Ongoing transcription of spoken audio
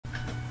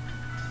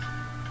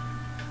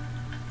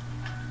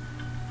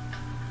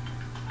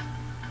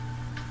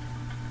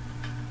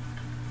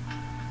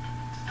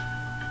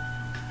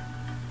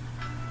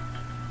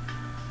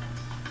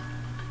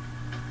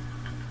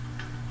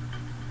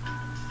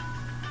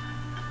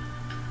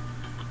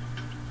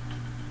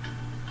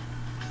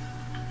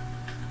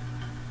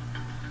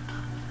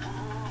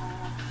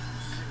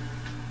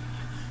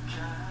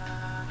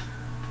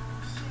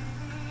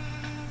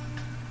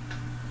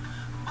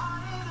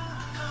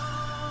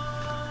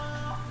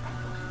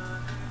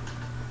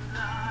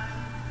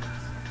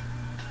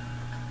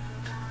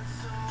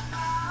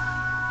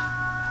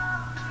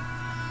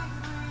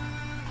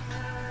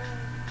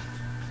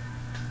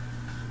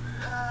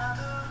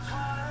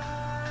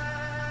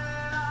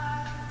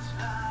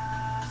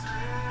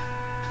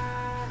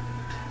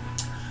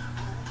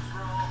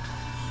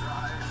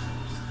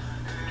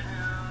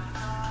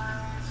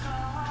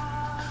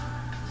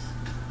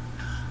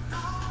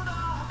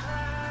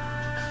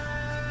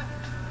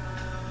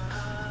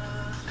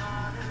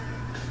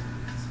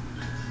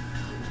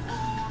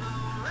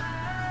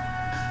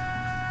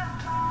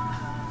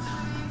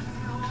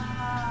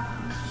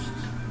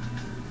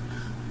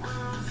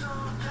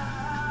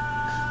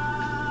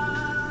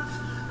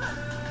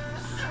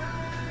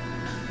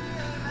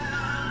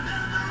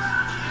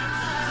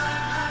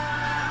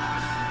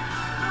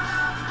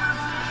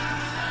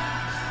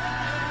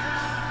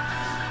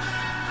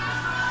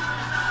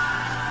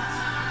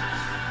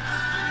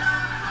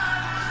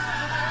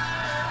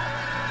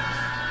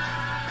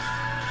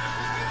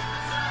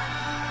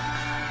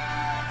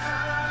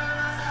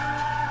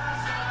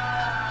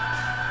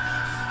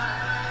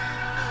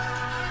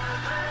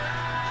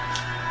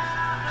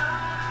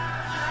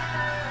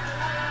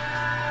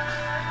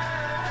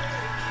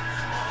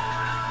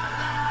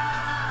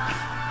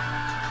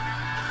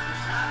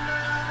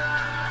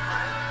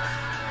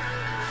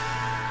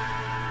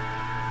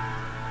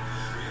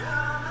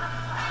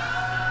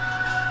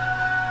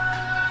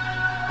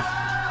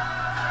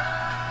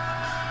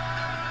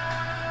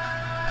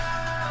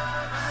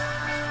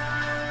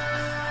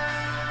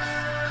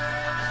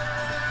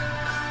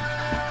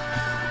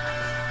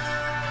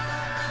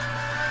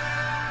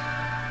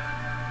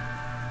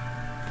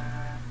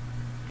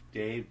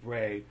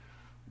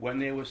when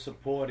they were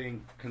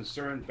supporting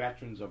Concerned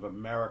Veterans of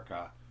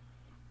America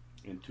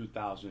in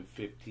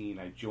 2015,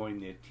 I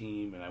joined their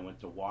team and I went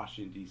to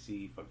Washington,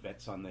 D.C. for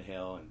Vets on the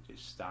Hill and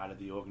just started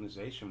the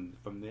organization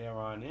from there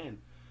on in.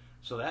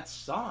 So that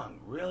song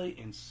really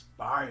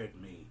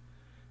inspired me.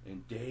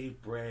 And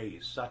Dave Bray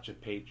is such a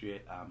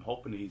patriot. I'm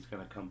hoping he's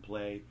going to come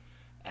play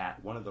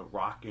at one of the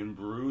Rock and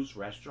Brews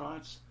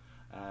restaurants.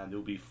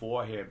 There'll be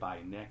 4 here by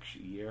next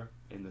year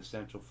in the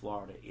Central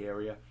Florida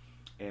area.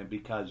 And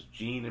because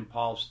Gene and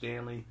Paul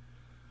Stanley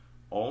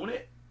own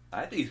it,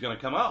 I think he's going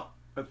to come out.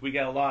 If we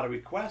get a lot of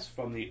requests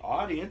from the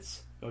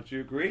audience, don't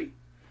you agree?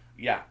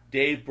 Yeah,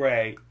 Dave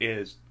Bray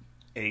is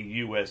a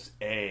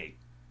USA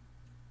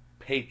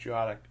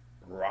patriotic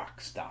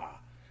rock star.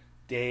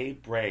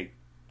 Dave Bray,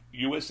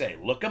 USA.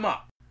 Look him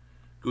up.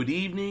 Good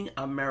evening,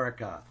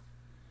 America.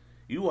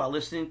 You are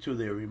listening to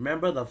the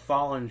Remember the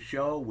Fallen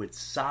show with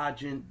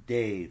Sergeant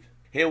Dave.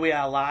 Here we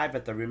are live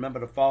at the Remember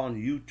the Fallen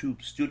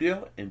YouTube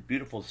studio in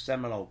beautiful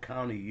Seminole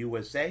County,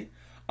 USA,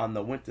 on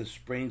the Winter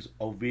Springs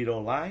Oviedo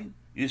line.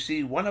 You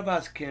see, one of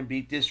us can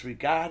be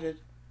disregarded,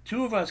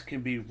 2 of us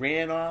can be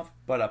ran off,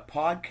 but a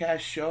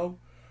podcast show,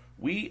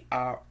 we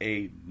are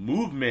a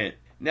movement.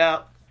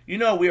 Now, you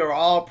know we are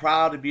all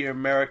proud to be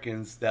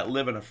Americans that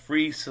live in a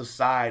free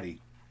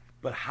society.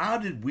 But how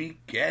did we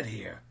get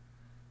here?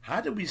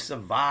 How did we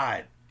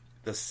survive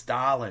the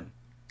Stalin?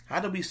 How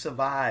did we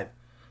survive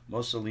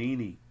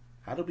Mussolini?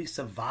 How did we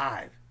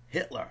survive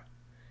Hitler?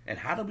 And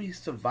how did we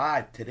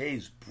survive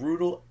today's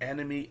brutal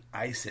enemy,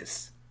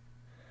 ISIS?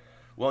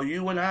 Well,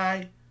 you and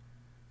I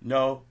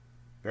know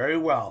very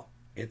well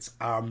it's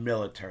our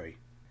military.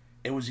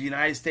 It was the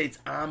United States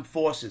Armed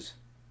Forces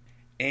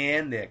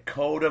and their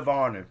code of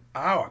honor,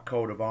 our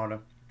code of honor,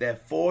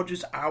 that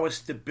forges our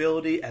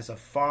stability as a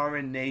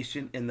foreign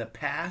nation in the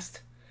past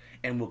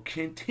and will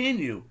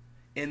continue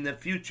in the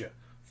future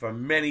for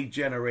many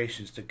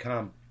generations to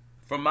come.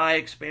 From my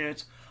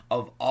experience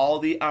of all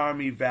the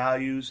Army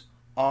values,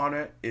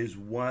 honor is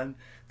one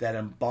that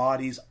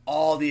embodies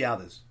all the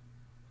others.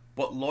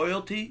 But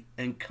loyalty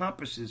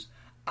encompasses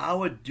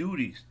our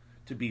duties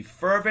to be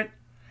fervent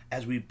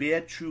as we bear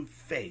true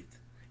faith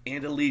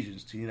and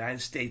allegiance to the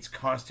United States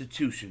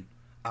Constitution,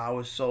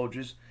 our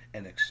soldiers,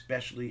 and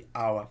especially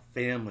our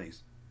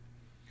families.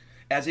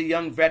 As a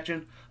young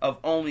veteran of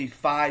only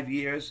 5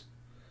 years,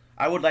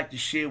 I would like to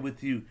share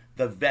with you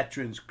the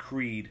Veteran's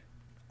Creed.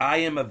 I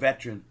am a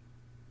veteran.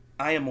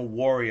 I am a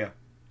warrior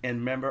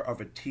and member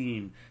of a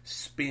team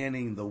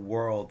spanning the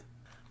world.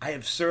 I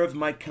have served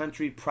my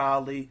country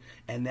proudly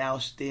and now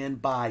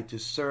stand by to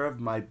serve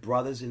my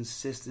brothers and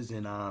sisters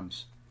in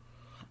arms.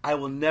 I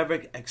will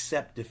never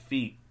accept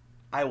defeat.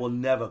 I will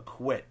never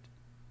quit.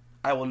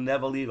 I will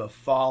never leave a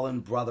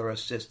fallen brother or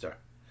sister.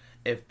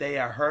 If they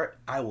are hurt,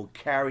 I will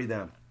carry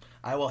them.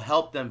 I will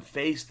help them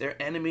face their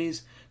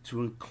enemies,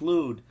 to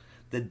include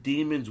the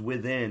demons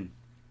within.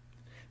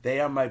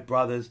 They are my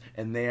brothers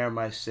and they are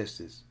my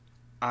sisters.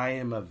 I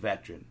am a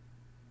veteran.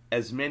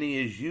 As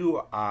many as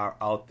you are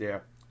out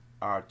there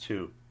are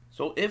too.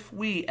 So if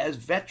we as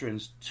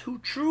veterans to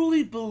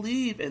truly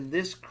believe in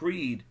this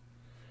creed,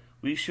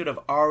 we should have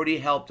already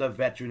helped a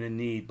veteran in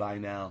need by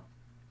now.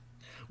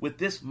 With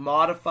this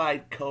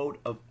modified code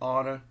of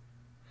honor,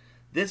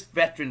 this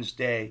Veterans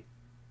Day,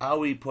 are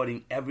we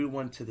putting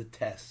everyone to the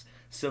test,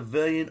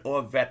 civilian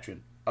or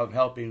veteran, of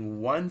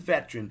helping one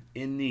veteran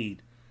in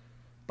need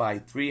by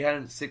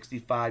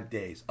 365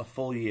 days, a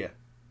full year?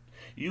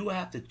 You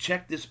have to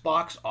check this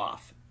box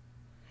off,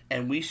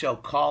 and we shall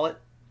call it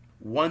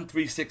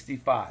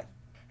 1365.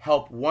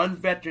 Help one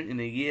veteran in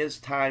a year's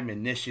time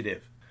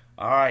initiative.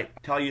 All right,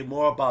 tell you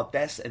more about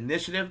this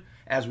initiative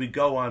as we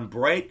go on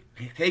break.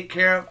 Take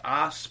care of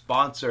our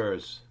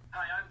sponsors.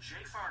 Hi, I'm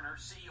Jay Farner,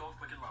 CEO of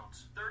Quicken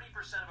Loans. 30%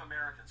 of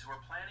Americans who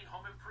are planning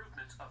home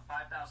improvements of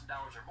 $5,000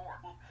 or more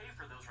will pay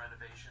for those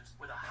renovations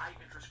with a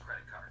high-interest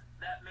credit card.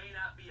 That may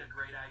not be a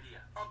great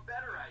idea. A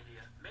better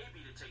idea may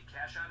be to take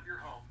cash out of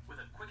your home with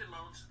a Quicken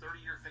Loans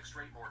 30-year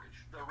fixed-rate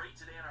mortgage. The rate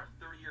today on our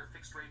 30-year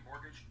fixed-rate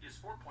mortgage is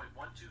 4.125%.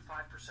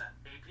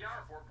 APR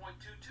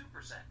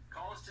 4.22%.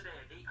 Call us today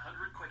at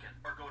 800-QUICKEN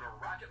or go to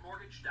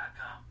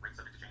rocketmortgage.com. Rate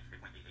subject to change.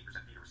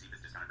 8.88% fee to receive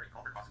this discounted rate.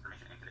 Call for cost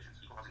information and conditions.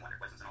 Equal housing lender.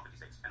 License in all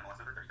 50 states. NMLS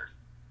number 3030.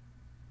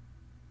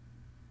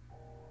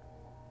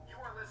 You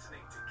are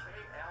listening to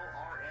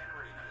KLRN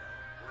Radio,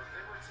 where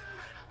liberty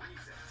and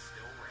reason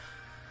still reign.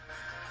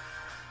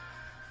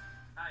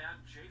 Hi,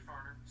 I'm Jay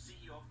Farner,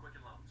 CEO of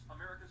Quicken Loans,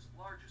 America's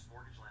largest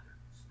mortgage lender.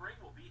 Spring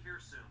will be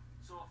here soon,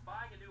 so if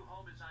buying a new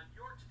home is on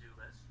your to-do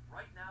list,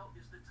 right now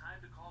is the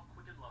time to call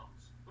Quicken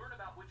Loans. Learn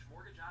about which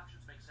mortgage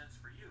options make sense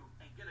for you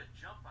and get a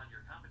jump on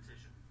your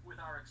competition.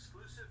 With our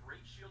exclusive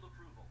Rate Shield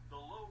approval, the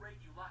low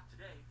rate you lock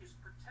today is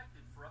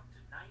protected for up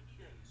to 90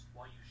 days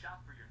while you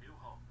shop for your new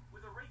home.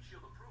 With a Rate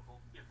Shield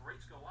approval, if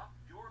rates go up,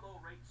 your low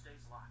rate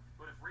stays locked.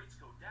 But if rates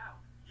go down,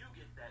 you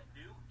get that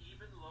new,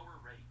 even lower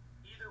rate.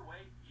 Either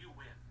way, you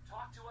win.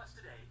 Talk to us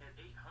today at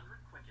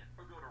 800-QUICKEN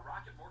or go to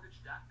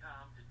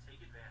rocketmortgage.com to take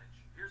advantage.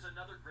 Here's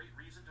another great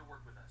reason to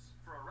work with us.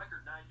 For a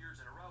record 9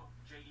 years in a row,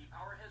 J.D.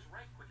 Power has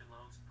ranked Quicken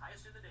Loans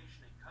highest in the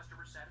nation in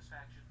customer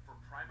satisfaction for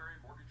primary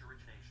mortgage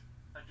origination.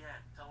 Again,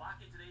 to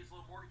lock in today's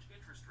low mortgage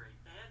interest rate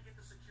and get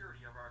the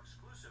security of our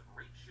exclusive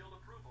Rate Shield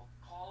approval,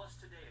 call us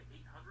today at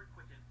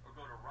 800-QUICKEN or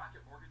go to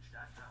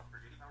rocketmortgage.com.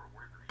 For J.D. Power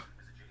award information,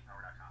 visit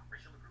jdpower.com.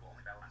 Rate Shield approval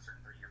only valid on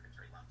certain 30-year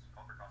fixed-rate loans.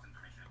 Call for cost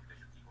information and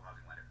conditions. Equal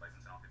housing lender.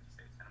 Licensed in all 50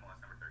 states. NMLS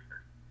number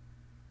 3030.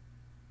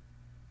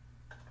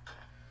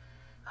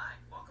 Hi,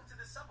 welcome to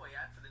the Subway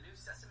ad for the new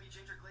Sesame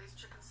Ginger Glazed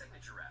Chicken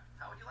Signature Wrap.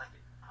 How would you like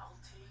it? I'll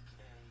take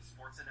a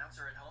sports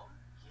announcer at home.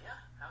 Yeah?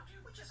 How'd you?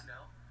 We just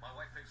know. My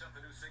wife picks up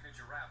the new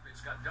signature wrap.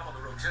 It's got double the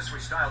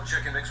rotisserie-style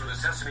chicken mix with a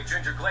sesame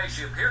ginger glaze.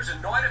 She appears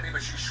annoyed at me,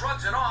 but she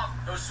shrugs it off.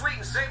 Those sweet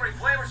and savory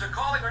flavors are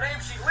calling her name.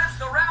 She lifts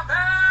the wrap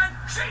and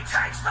she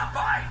takes the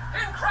bite.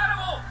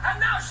 Incredible! And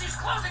now she's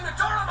closing the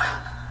door on my...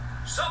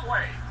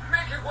 Subway,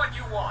 make it what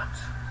you want.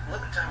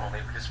 Limited time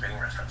only at participating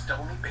restaurants.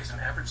 Double meat based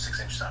on average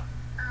 6-inch sub.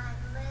 I'm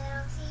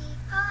little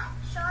teapot,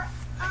 short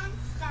and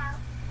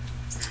stout.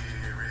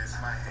 Here is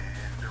my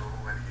handle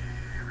and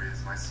here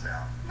is my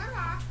spout. Now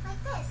laugh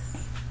like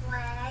this. When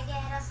I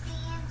get all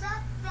steamed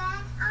up, then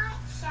I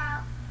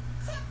shout,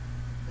 tip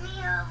me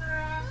over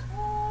and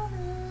pull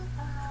me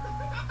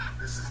out.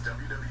 This is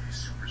WWE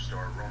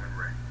superstar Roman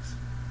Reigns.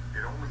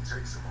 It only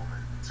takes a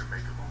moment to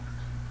make a moment.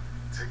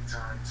 Take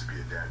time to be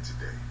a dad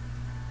today.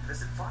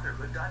 Visit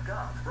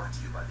fatherhood.gov. Brought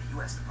to you by the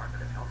U.S.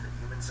 Department of Health and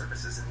Human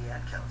Services and the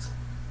Ad Council.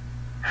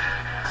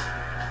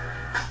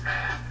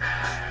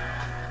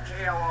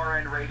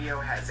 KLRN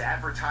Radio has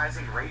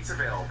advertising rates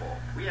available.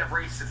 We have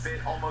rates to fit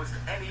almost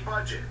any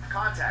budget.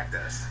 Contact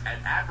us at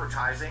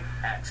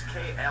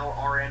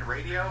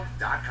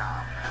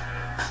advertising@klrnradio.com.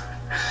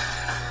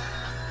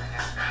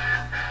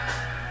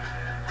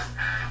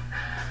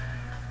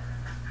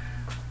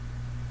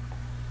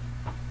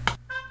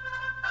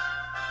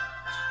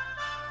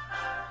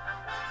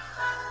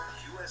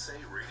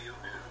 USA Radio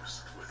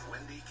News with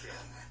Wendy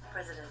King.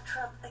 President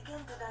Trump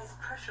again denies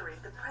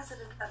pressuring the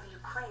president of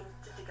Ukraine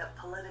to dig up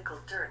political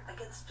dirt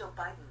against Joe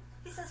Biden.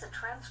 He says a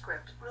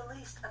transcript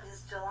released of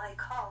his July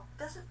call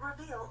doesn't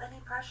reveal any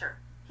pressure.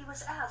 He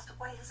was asked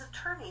why his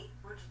attorney,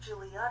 Rudy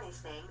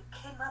Giuliani's name,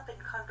 came up in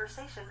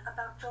conversation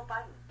about Joe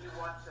Biden. He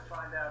wants to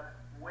find out,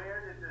 where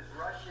did this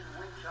Russian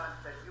witch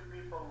hunt that you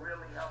people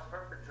really helped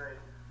perpetrate,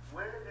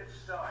 where did it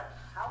start?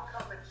 How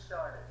come it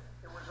started?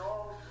 It was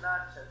all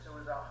nonsense. It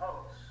was a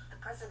hoax. The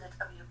president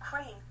of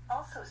Ukraine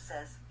also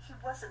says he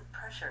wasn't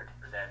pressured.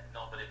 That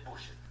nobody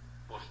pushed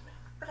me.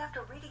 But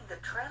after reading the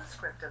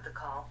transcript of the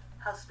call,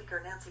 House Speaker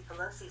Nancy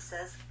Pelosi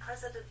says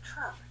President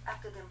Trump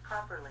acted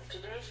improperly.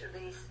 Today's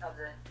release of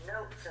the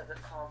notes of the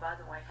call by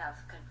the White House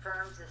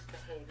confirms this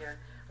behavior,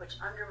 which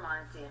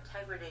undermines the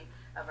integrity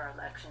of our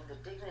election, the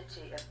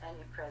dignity of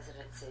any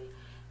presidency,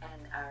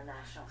 and our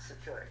national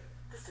security.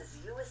 This is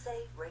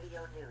USA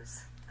Radio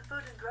News. The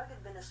Food and Drug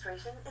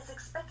Administration is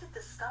expected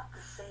to stop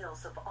the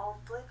sales of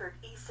all flavored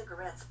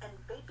e-cigarettes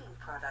and vaping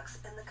products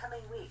in the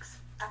coming weeks.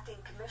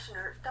 Acting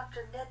Commissioner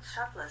Dr. Ned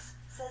Sharpless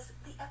says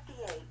the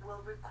FDA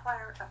will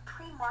require a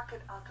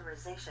pre-market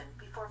authorization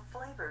before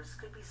flavors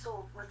could be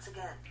sold once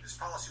again. This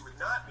policy would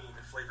not mean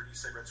that flavored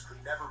e-cigarettes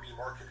could never be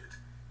marketed.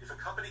 If a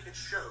company can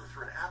show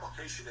through an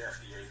application to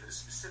FDA that a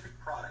specific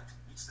product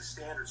meets the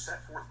standards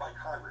set forth by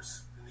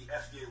Congress, then the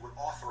FDA would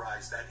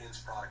authorize that ends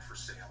product for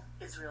sale.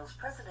 Israel's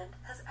president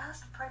has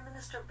asked Prime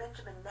Minister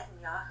Benjamin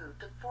Netanyahu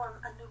to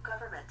form a new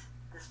government.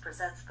 This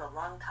presents the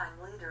longtime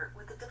leader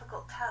with the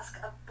difficult task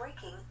of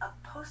breaking a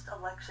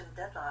post-election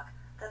deadlock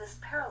that has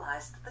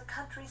paralyzed the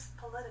country's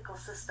political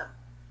system.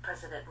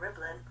 President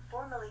Rivlin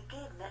formally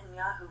gave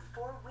Netanyahu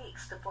 4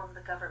 weeks to form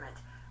the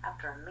government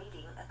after a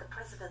meeting at the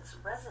president's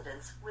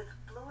residence with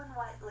blue and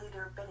white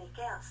leader Benny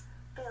Gantz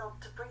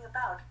failed to bring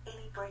about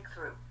any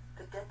breakthrough.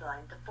 The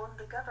deadline to form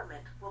the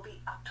government will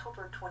be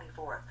October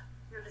 24th.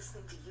 You're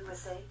listening to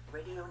USA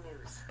Radio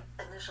News.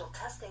 Initial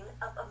testing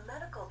of a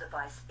medical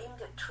device aimed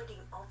at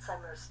treating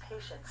Alzheimer's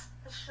patients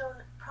has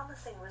shown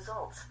promising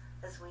results,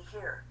 as we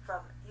hear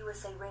from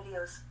USA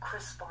Radio's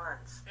Chris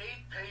Barnes.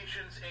 8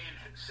 patients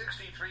aged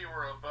 63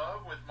 or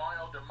above with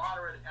mild to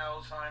moderate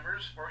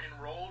Alzheimer's were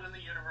enrolled in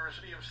the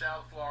University of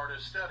South Florida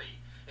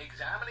study,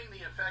 examining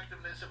the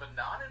effectiveness of a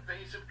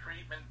non-invasive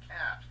treatment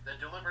cap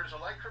that delivers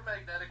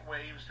electromagnetic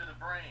waves to the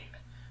brain.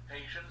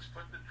 Patients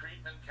put the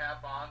treatment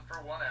cap on for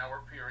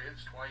 1-hour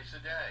periods twice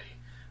a day.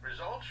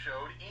 Results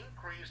showed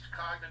increased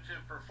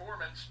cognitive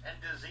performance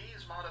and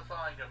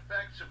disease-modifying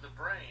effects of the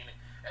brain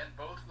and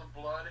both the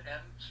blood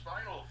and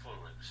spinal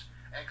fluids.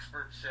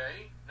 Experts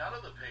say none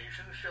of the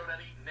patients showed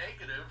any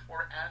negative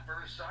or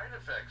adverse side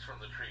effects from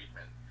the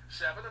treatment.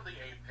 7 of the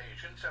 8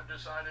 patients have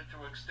decided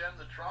to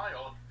extend the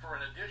trial for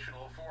an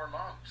additional 4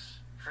 months.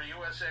 For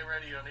USA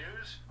Radio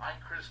News, I'm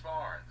Chris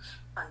Barnes.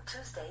 On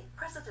Tuesday,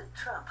 President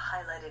Trump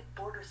highlighted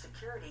border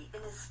security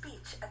in his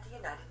speech at the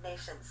United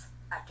Nations.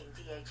 Acting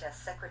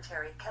DHS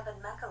Secretary Kevin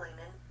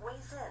McAleenan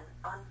weighs in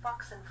on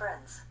Fox and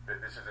Friends.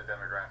 This is a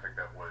demographic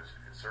that was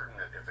certain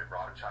that if they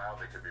brought a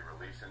child, they could be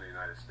released in the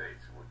United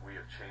States. We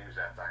have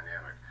changed that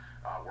dynamic.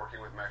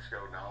 Working with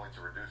Mexico not only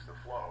to reduce the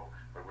flow,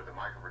 but with the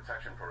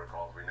microprotection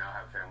protocols, we now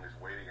have families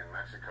waiting in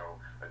Mexico.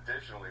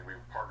 Additionally,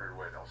 we've partnered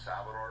with El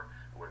Salvador,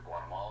 with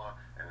Guatemala,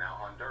 and now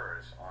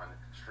Honduras on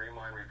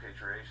streamlined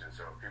repatriation.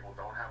 So if people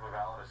don't have a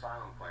valid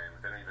asylum claim,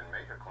 if they don't even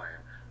make a claim,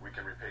 we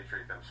can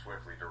repatriate them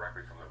swiftly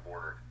directly from the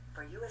border.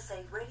 For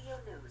USA Radio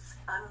News,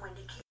 I'm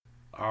Wendy Key.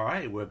 All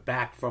right, we're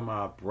back from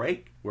our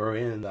break. We're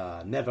in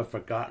the Never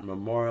Forgotten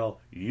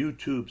Memorial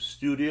YouTube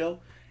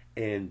studio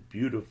in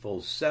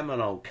beautiful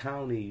Seminole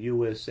County,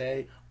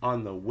 USA,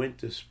 on the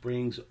Winter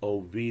Springs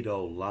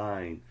Oviedo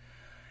line.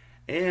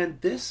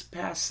 And this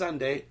past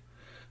Sunday,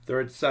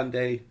 third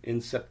Sunday in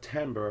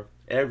September,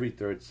 every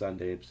third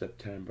Sunday in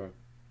September,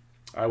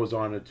 I was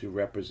honored to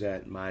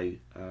represent my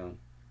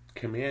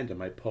commander,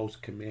 my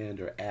post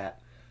commander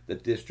at the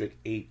District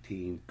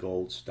 18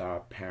 Gold Star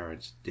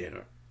Parents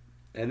Dinner.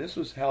 And this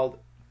was held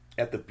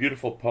at the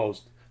beautiful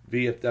post,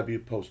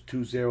 VFW Post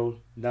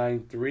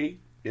 2093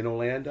 in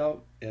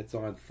Orlando. It's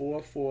on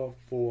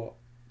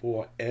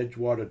 4444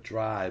 Edgewater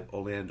Drive,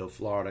 Orlando,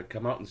 Florida.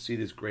 Come out and see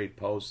this great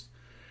post.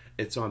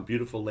 It's on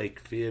beautiful Lake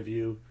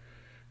Fairview.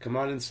 Come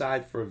on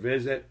inside for a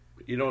visit.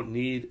 You don't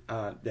need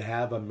to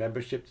have a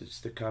membership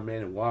just to come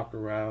in and walk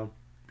around.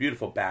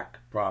 Beautiful back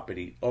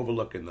property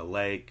overlooking the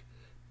lake.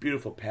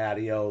 Beautiful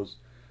patios.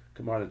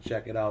 Come on and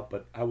check it out.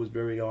 But I was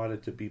very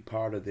honored to be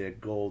part of their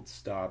Gold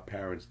Star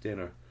Parents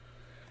Dinner.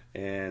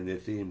 And their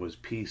theme was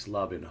peace,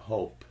 love, and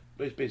hope.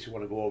 I basically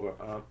want to go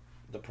over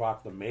the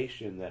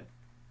proclamation that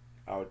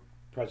our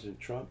President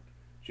Trump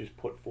just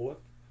put forth.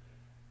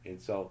 And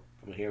so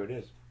here it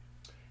is.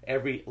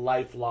 Every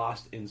life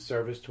lost in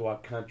service to our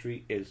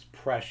country is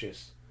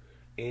precious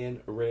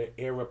and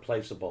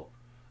irreplaceable.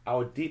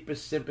 Our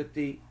deepest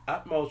sympathy,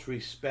 utmost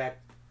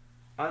respect,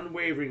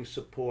 unwavering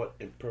support,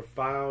 and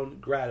profound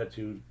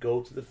gratitude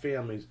go to the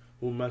families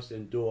who must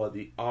endure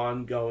the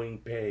ongoing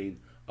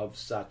pain of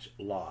such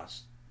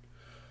loss.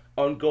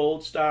 On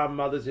Gold Star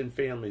Mothers and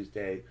Families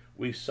Day,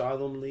 we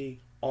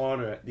solemnly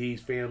honor these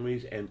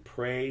families and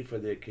pray for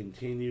their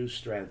continued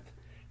strength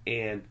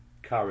and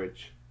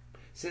courage.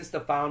 Since the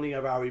founding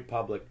of our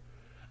republic,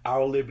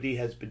 our liberty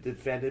has been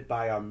defended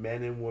by our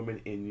men and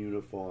women in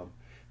uniform.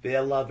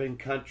 Their love in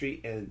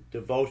country and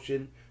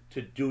devotion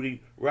to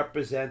duty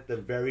represent the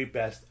very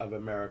best of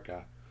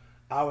America.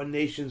 Our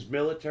nation's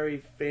military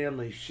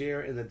families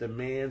share in the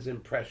demands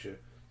and pressure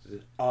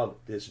of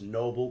this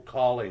noble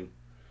calling.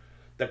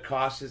 The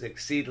cost is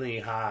exceedingly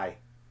high,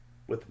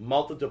 with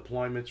multiple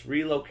deployments,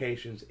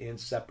 relocations, and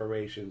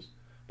separations,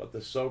 but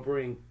the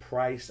sobering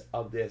price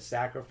of their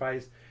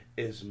sacrifice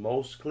is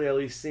most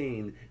clearly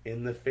seen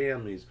in the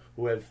families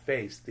who have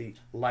faced the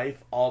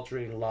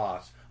life-altering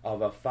loss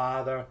of a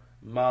father,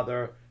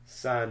 mother,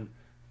 son,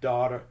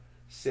 daughter,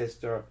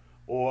 sister,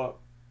 or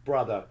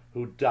brother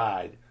who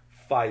died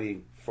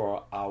fighting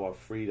for our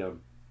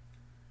freedom.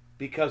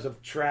 Because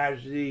of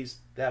tragedies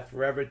that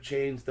forever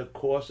changed the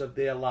course of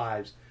their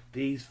lives,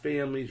 these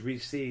families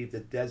received the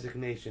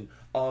designation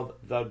of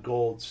the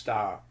Gold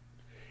Star.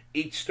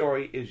 Each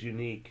story is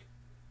unique.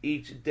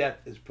 Each death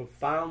is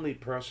profoundly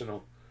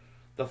personal.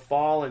 The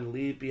fallen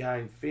leave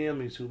behind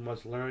families who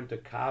must learn to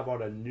carve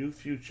out a new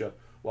future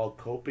while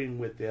coping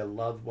with their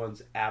loved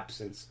one's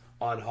absence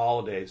on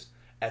holidays,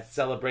 at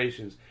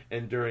celebrations,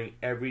 and during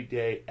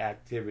everyday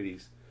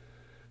activities.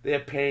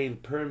 Their pain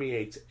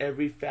permeates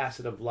every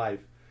facet of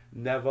life,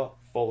 never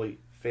fully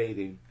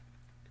fading.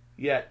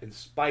 Yet, in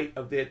spite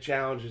of their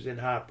challenges and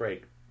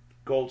heartbreak,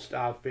 Gold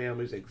Star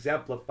families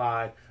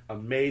exemplify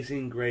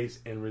amazing grace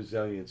and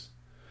resilience.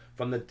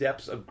 From the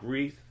depths of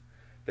grief,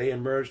 they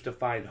emerge to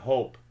find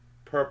hope,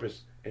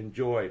 purpose, and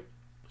joy,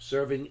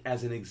 serving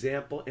as an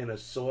example and a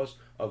source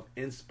of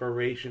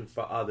inspiration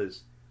for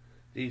others.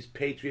 These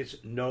patriots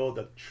know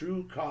the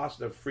true cost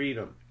of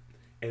freedom,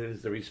 and it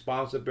is the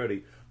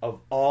responsibility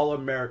of all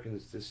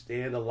Americans to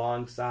stand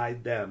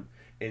alongside them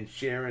in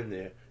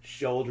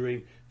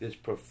shouldering this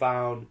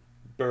profound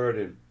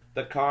burden.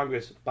 The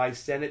Congress, by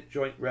Senate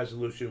Joint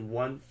Resolution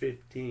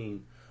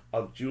 115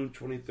 of June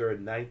 23,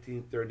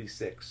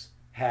 1936,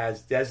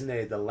 has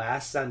designated the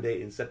last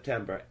Sunday in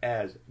September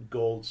as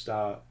Gold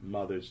Star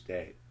Mother's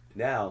Day.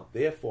 Now,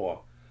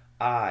 therefore,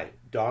 I,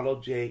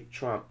 Donald J.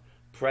 Trump,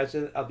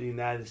 President of the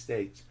United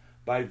States,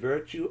 by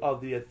virtue of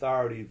the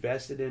authority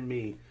vested in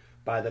me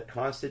by the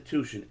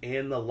Constitution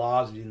and the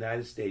laws of the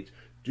United States,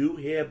 do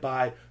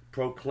hereby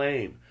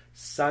proclaim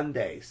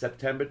Sunday,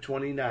 September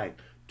 29,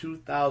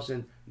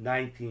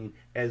 2019,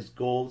 as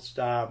Gold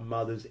Star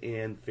Mothers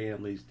and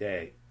Families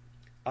Day.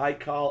 I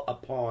call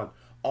upon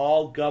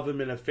all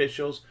government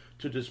officials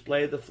to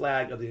display the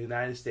flag of the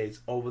United States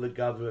over the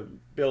government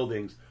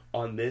buildings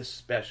on this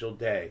special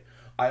day.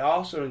 I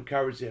also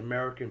encourage the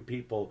American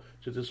people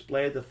to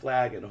display the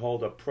flag and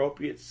hold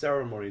appropriate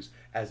ceremonies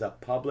as a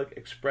public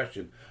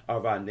expression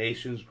of our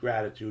nation's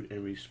gratitude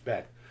and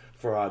respect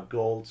for our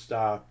Gold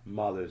Star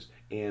mothers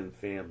and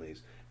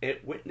families. In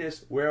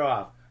witness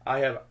whereof, I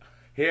have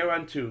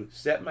hereunto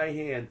set my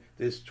hand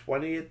this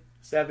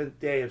 27th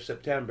day of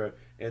September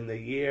in the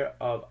year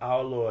of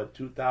our Lord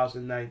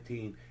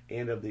 2019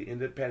 and of the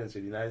independence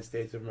of the United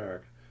States of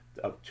America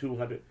of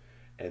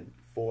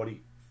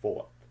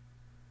 244th.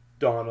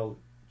 Donald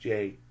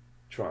J.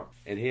 Trump.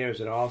 And here's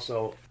and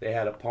also they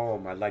had a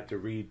poem I'd like to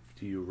read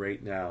to you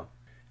right now.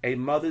 A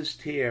mother's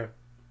tear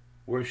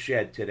were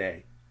shed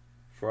today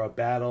for a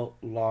battle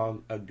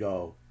long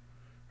ago,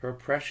 her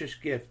precious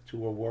gift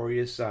to a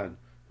warrior son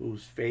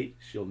whose fate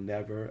she'll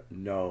never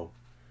know.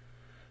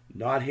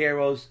 Not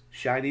heroes'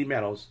 shiny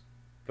medals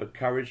for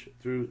courage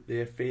through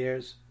their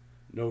fears,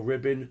 no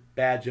ribbon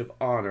badge of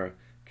honor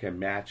can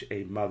match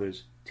a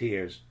mother's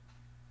tears.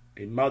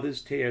 A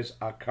mother's tears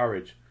are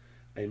courage,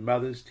 a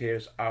mother's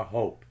tears are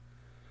hope,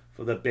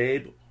 for the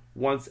babe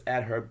once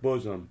at her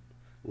bosom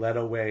led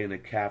away in a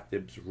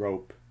captive's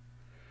rope.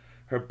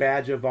 Her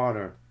badge of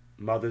honor,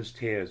 mother's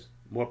tears,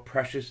 more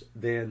precious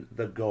than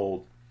the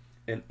gold,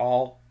 and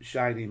all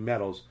shiny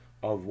medals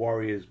of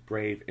warriors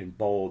brave and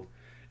bold.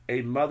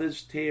 A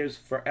mother's tears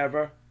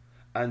forever,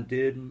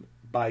 undimmed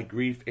by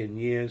grief and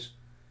years,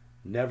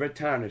 never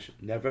tarnish,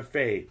 never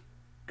fade,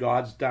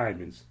 God's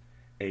diamonds,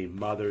 a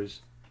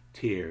mother's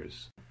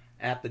tears.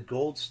 At the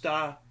Gold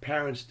Star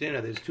Parents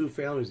Dinner, there's two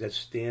families that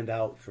stand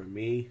out for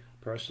me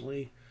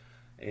personally.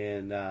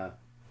 And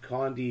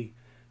Condi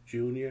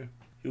Jr.,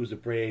 he was a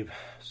brave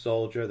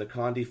soldier. The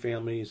Condi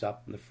family is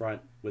up in the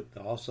front,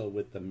 also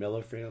with the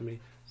Miller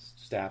family,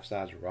 Staff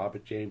Sergeant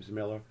Robert James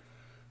Miller.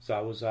 So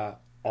I was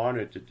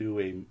honored to do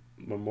a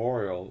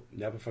memorial,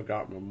 never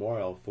forgotten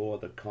memorial for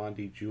the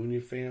Condi Jr.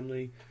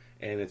 family.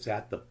 And it's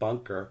at the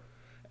bunker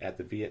at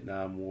the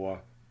Vietnam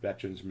War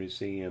Veterans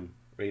Museum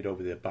right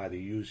over there by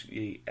the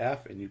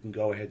UCF, and you can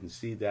go ahead and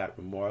see that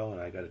memorial.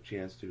 And I got a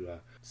chance to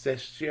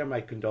share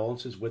my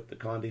condolences with the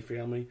Condi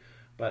family,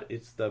 but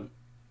it's the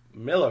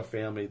Miller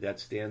family that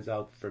stands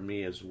out for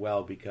me as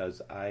well,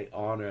 because I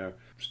honor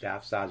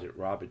Staff Sergeant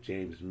Robert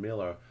James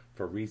Miller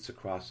for Wreaths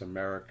Across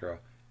America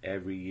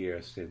every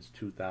year since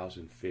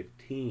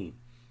 2015.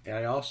 And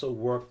I also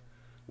worked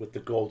with the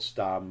Gold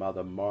Star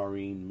mother,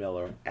 Maureen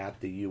Miller, at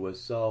the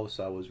USO,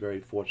 so I was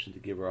very fortunate to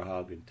give her a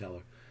hug and tell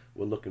her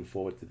we're looking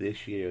forward to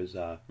this year's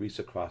Wreaths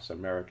Across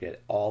America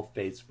at All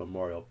Faiths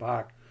Memorial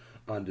Park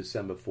on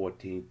December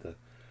 14th,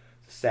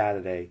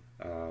 Saturday.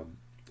 I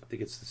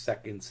think it's the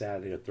second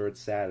Saturday or third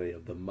Saturday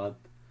of the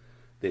month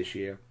this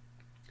year.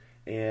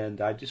 And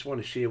I just want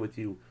to share with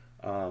you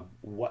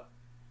what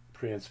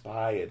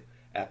transpired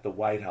at the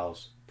White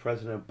House.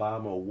 President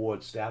Obama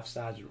awards Staff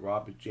Sergeant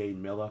Robert J.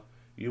 Miller,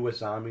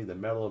 U.S. Army, the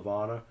Medal of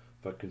Honor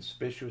for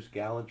conspicuous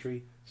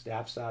gallantry.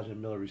 Staff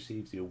Sergeant Miller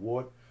receives the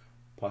award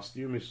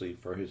posthumously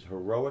for his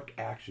heroic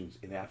actions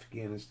in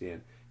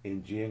Afghanistan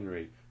in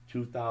January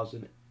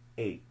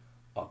 2008,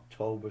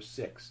 October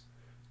 6,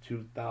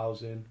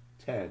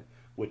 2010,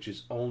 which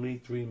is only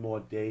 3 more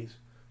days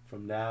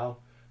from now.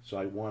 So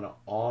I want to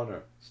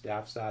honor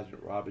Staff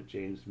Sergeant Robert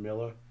James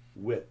Miller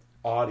with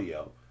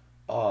audio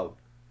of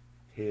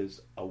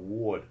his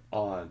award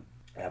on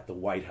at the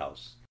White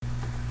House.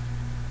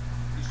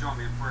 Please join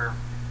me in prayer.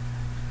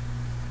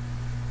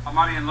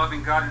 Almighty and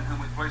loving God, in whom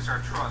we place our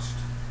trust,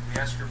 we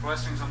ask your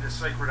blessings on this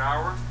sacred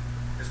hour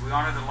as we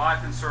honor the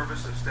life and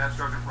service of Staff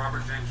Sergeant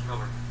Robert James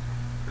Miller,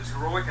 whose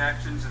heroic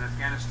actions in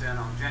Afghanistan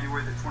on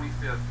January the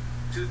 25th,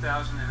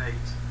 2008,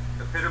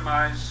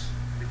 epitomize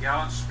the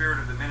gallant spirit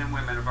of the men and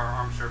women of our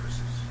armed services.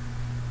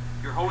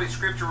 Your Holy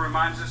Scripture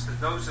reminds us that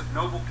those of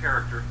noble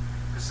character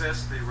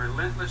possess the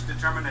relentless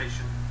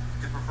determination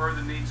to prefer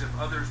the needs of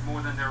others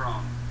more than their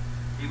own,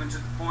 even to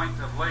the point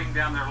of laying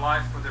down their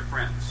life for their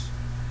friends.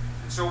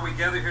 And so we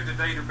gather here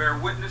today to bear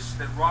witness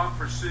that Rob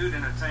pursued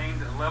and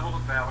attained a level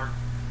of valor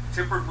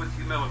tempered with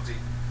humility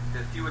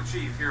that few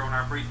achieve here on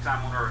our brief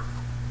time on earth.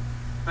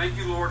 Thank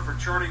you, Lord, for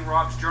charting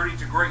Rob's journey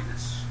to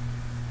greatness,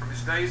 from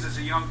his days as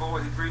a young boy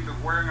who dreamed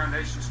of wearing our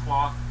nation's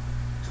cloth,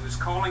 to his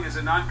calling as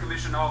a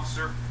non-commissioned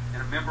officer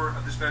and a member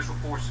of the Special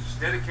Forces,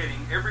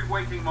 dedicating every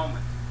waking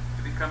moment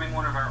to becoming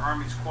one of our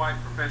Army's quiet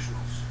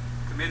professionals,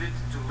 committed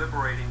to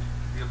liberating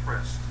the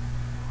oppressed.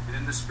 And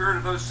in the spirit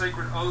of those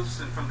sacred oaths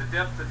and from the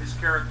depth of his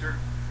character,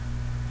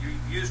 you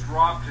used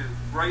Rob to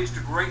raise to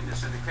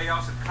greatness in the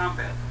chaos of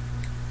combat,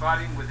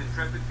 fighting with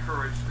intrepid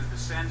courage through the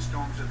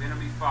sandstorms of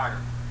enemy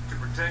fire to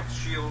protect,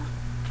 shield,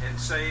 and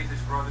save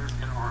his brother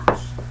in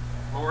arms.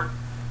 Lord,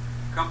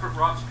 comfort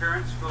Rob's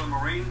parents, Phil and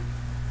Maureen,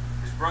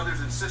 his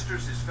brothers and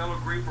sisters, his fellow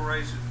Green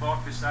Berets who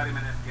fought beside him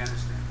in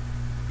Afghanistan.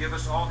 Give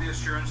us all the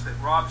assurance that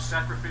Rob's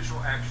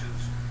sacrificial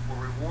actions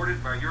were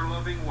rewarded by your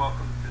loving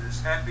welcome to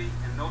this happy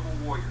and noble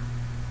warrior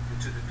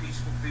into the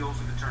peaceful fields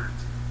of eternity.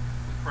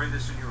 We pray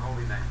this in your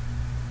holy name.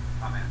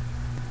 Amen.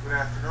 Good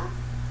afternoon.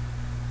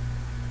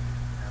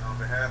 And on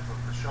behalf of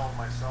Michelle and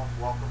myself,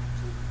 welcome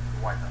to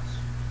the White House.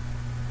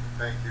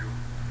 Thank you,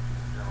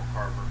 General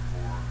Carver,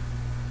 for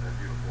that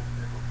beautiful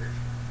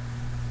invocation.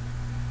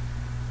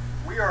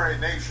 We are a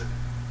nation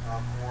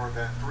of more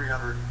than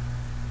 300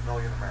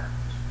 million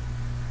Americans.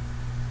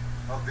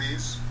 Of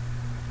these,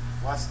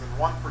 less than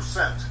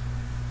 1%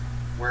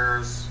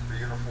 wears the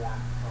uniform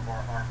of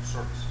our armed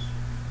services.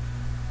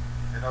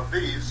 And of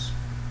these,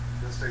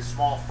 just a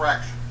small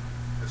fraction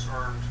has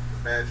earned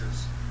the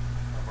badges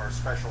of our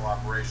Special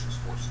Operations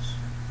Forces.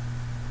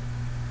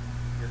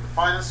 In the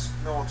finest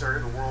military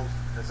the world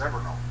has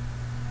ever known,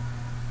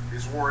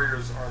 these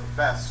warriors are the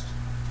best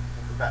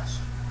of the best.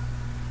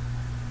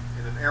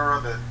 In an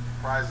era that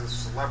prizes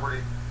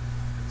celebrity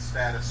and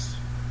status,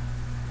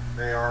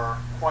 they are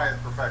quiet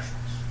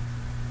professionals,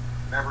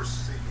 never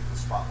seeking the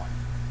spotlight.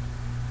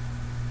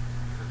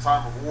 In a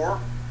time of war,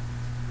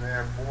 they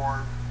have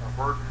borne a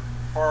burden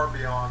far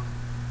beyond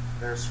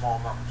their small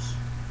numbers,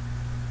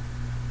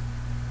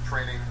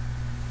 training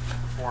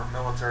foreign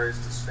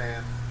militaries to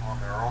stand on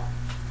their own,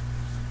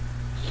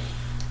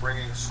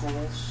 bringing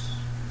schools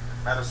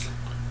and medicine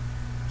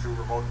to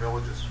remote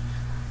villages,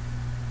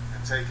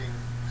 and taking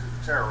to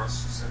the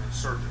terrorists and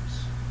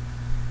insurgents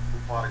who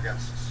plot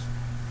against us.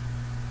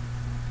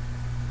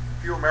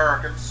 Few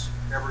Americans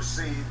ever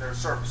see their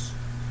service,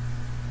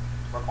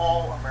 but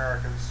all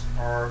Americans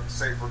are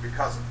safer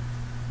because of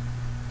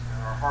it,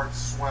 and our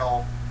hearts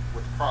swell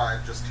with pride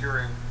just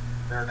hearing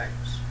their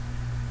names,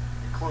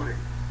 including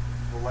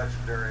the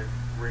legendary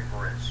Green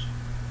Berets.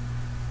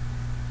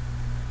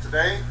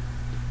 Today,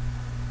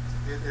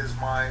 it is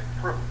my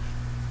privilege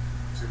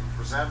to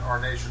present our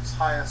nation's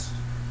highest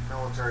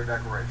military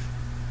decoration,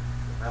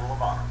 the Medal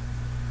of Honor,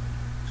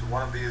 to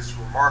one of these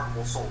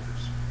remarkable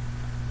soldiers,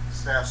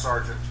 Staff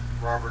Sergeant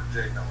Robert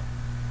J. Miller.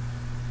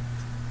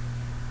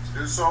 To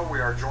do so, we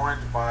are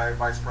joined by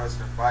Vice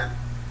President Biden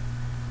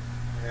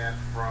and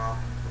from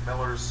the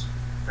Miller's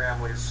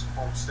family's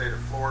home state of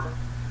Florida,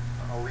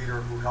 a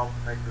leader who helped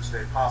make this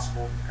day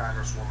possible,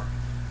 Congresswoman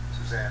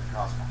Suzanne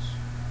Cosmos.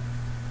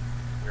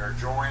 We are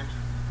joined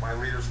by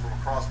leaders from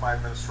across my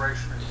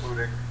administration,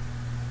 including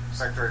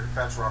Secretary of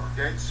Defense Robert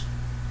Gates,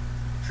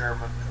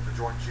 Chairman of the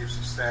Joint Chiefs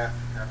of Staff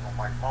Admiral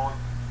Mike Mullen,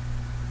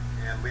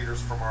 and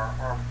leaders from our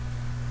armed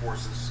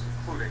forces,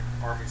 including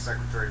Army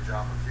Secretary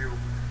John McHugh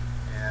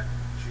and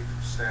Chief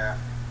of Staff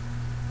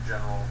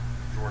General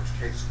George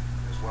Casey,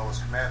 as well as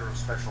Commander of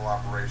Special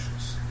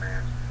Operations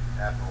Command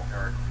Admiral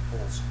Eric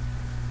Olson.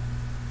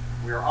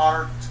 We are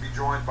honored to be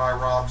joined by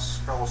Rob's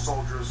fellow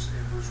soldiers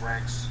in whose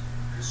ranks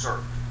he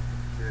served,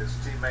 his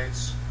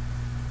teammates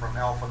from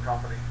Alpha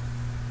Company,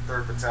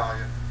 3rd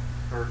Battalion,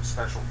 3rd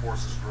Special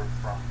Forces Group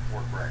from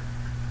Fort Bragg,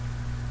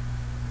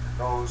 and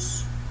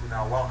those who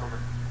now welcome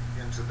him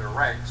into their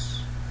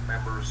ranks,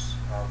 members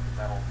of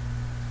the Medal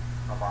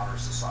of Honor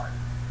Society.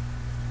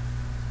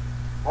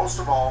 Most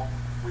of all,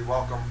 we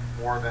welcome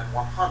more than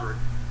 100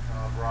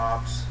 of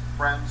Rob's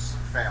friends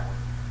and family,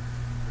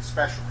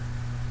 especially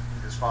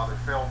his father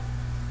Phil,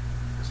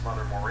 his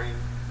mother Maureen,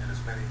 and his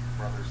many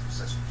brothers and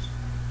sisters.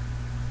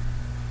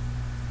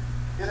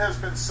 It has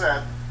been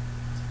said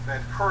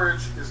that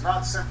courage is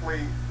not simply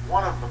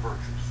one of the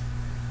virtues,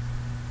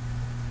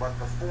 but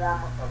the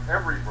form of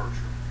every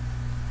virtue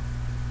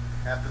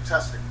at the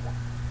testing point.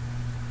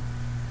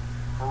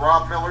 For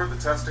Rob Miller, the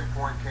testing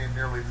point came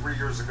nearly 3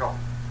 years ago,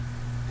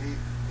 deep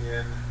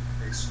in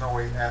a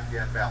snowy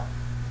Afghan valley.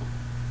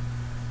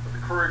 But the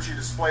courage he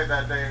displayed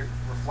that day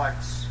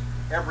reflects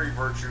every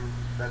virtue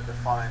that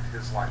defined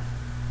his life.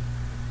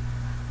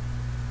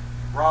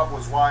 Rob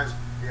was wise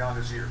beyond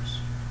his years.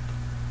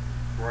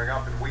 Growing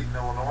up in Wheaton,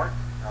 Illinois,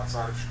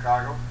 outside of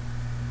Chicago,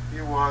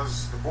 he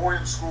was the boy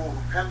in school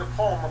who penned a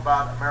poem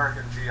about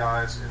American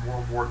GIs in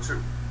World War II.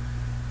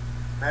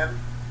 Men,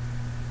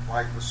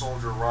 like the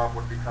soldier Rob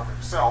would become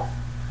himself,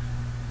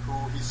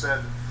 who, he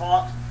said,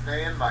 fought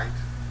day and night,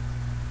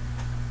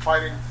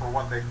 fighting for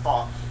what they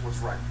thought was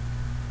right.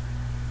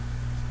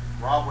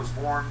 Rob was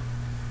born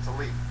to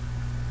lead.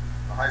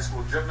 A high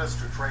school gymnast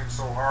who trained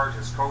so hard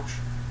his coach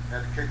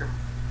had to kick him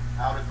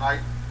out at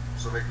night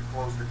so they could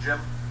close the gym.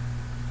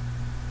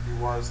 He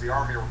was the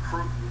Army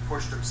recruit who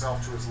pushed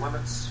himself to his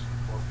limits,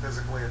 both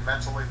physically and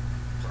mentally,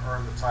 to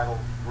earn the title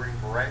Green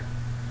Beret.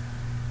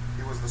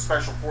 He was the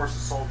Special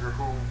Forces soldier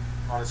who,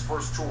 on his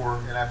first tour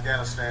in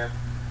Afghanistan,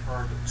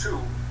 earned 2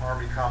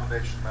 Army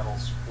Commendation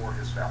Medals for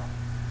his valor.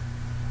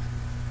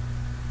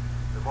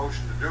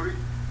 Devotion to duty,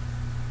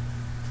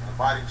 an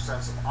abiding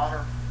sense of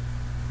honor,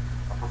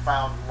 a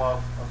profound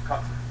love of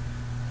country.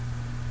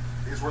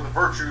 These were the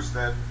virtues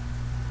that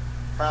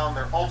found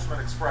their ultimate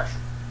expression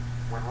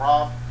when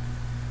Rob,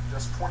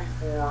 just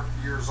 24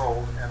 years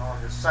old and on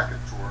his second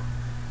tour,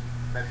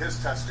 met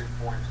his testing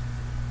point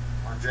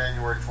on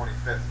January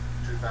 25th,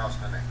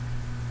 2008.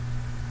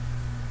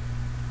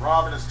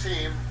 Rob and his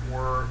team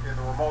were in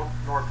the remote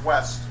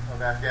northwest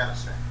of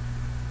Afghanistan.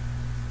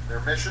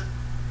 Their mission?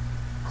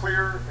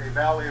 Clear a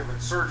valley of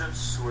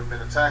insurgents who had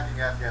been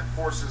attacking Afghan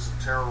forces and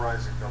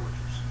terrorizing villagers.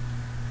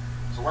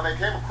 So when they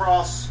came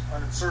across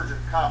an insurgent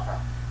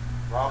compound,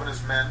 Rob and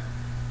his men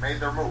made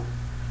their move,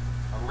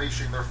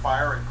 unleashing their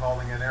fire and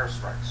calling in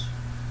airstrikes.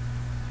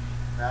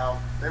 Now,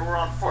 they were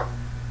on foot,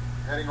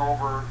 heading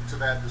over to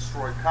that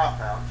destroyed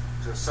compound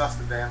to assess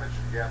the damage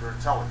and gather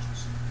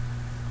intelligence.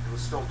 It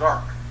was still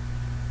dark,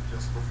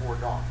 just before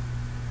dawn.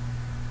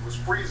 It was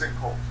freezing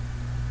cold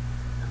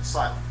and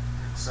silent,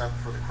 except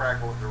for the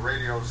crackle of their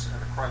radios and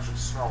the crunch of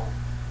snow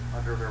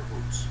under their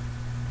boots.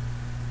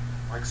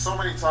 Like so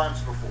many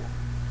times before,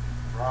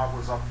 Rob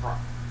was up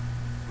front,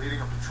 leading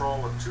a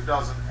patrol of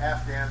 24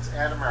 Afghans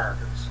and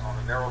Americans on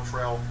a narrow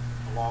trail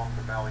along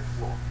the valley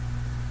floor,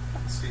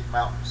 with steep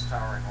mountains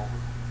towering over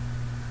them.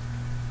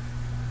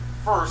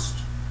 First,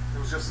 it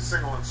was just a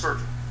single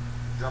insurgent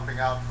jumping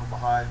out from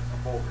behind a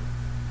boulder.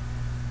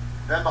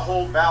 Then the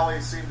whole valley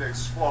seemed to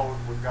explode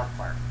with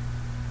gunfire.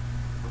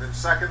 Within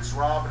seconds,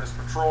 Rob and his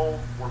patrol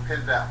were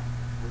pinned down,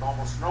 with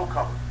almost no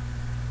cover.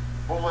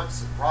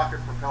 Bullets and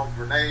rocket-propelled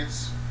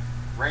grenades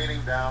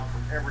raining down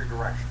from every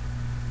direction.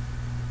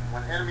 And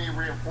when enemy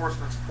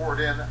reinforcements poured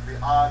in, the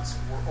odds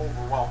were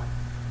overwhelming.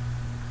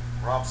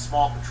 Rob's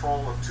small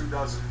patrol of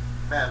 24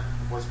 men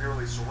was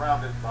nearly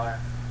surrounded by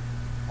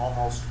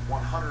almost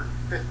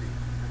 150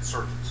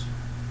 insurgents.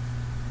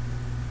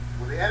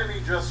 With the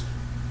enemy just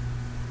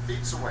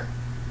feet away,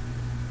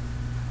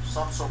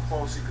 some so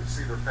close he could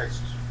see their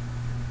faces,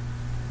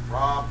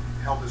 Rob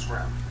held his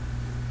ground.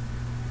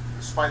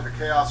 Despite the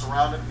chaos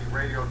around him, he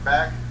radioed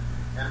back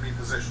enemy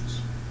positions.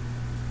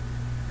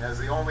 As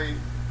the only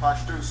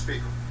Pashto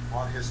speaker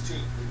on his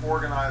team, he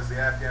organized the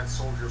Afghan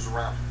soldiers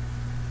around him.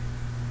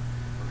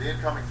 But the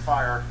incoming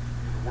fire,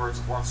 in the words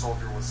of one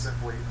soldier, was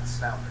simply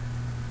astounding.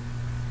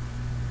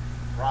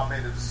 Rob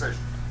made a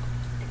decision.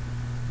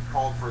 He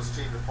called for his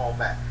team to fall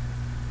back.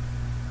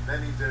 And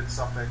then he did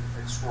something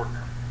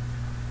extraordinary.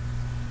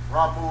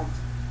 Rob moved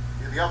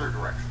in the other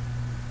direction,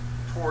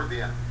 toward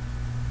the enemy,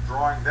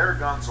 drawing their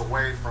guns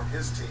away from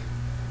his team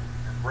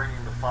and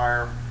bringing the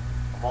fire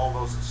of all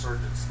those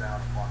insurgents down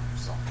upon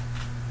himself.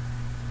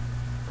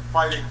 The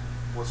fighting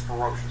was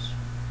ferocious.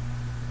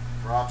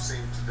 Rob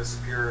seemed to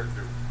disappear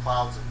into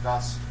clouds of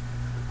dust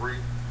and debris,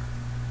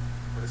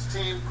 but his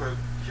team could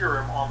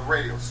hear him on the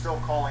radio,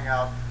 still calling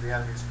out the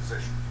enemy's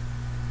position.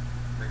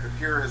 They could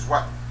hear his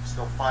weapon,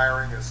 still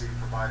firing as he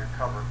provided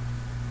cover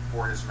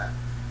for his men.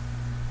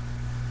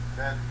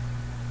 Then,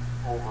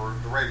 over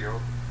the radio,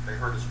 they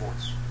heard his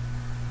voice.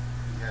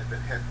 He had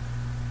been hit.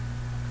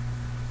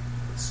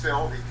 But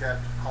still, he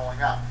kept calling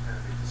out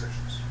enemy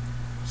positions.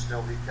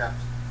 Still, he kept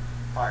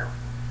firing.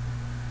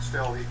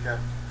 Still, he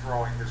kept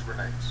throwing his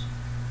grenades.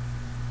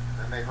 And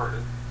then they heard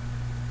it.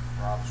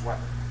 Rob's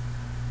weapon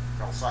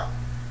fell silent.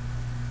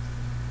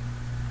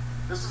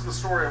 This is the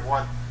story of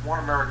what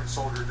one American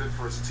soldier did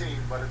for his team,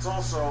 but it's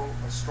also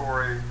a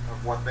story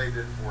of what they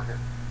did for him.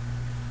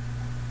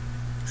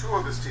 2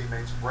 of his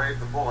teammates braved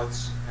the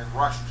bullets and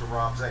rushed to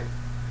Rob's aid.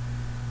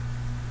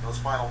 In those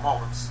final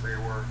moments, they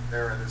were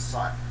there at his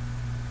side.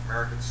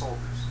 American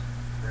soldiers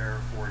there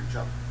for each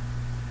other.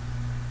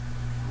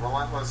 The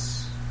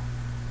relentless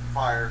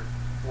fire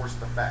forced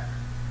them back,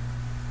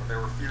 but they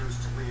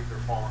refused to leave their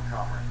fallen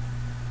comrade.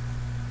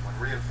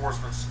 When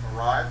reinforcements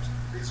arrived,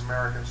 these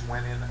Americans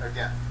went in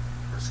again,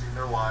 risking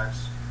their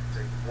lives,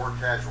 taking more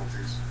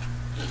casualties,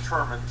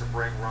 determined to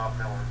bring Rob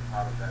Miller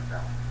out of that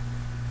valley.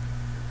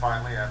 And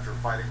finally, after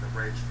fighting that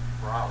raged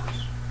for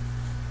hours,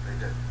 they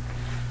did.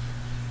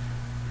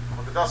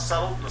 When the dust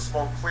settled and the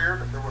smoke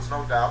cleared, there was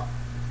no doubt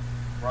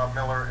Rob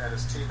Miller and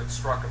his team had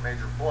struck a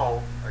major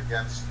blow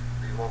against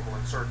the local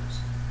insurgents.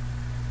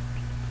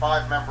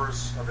 5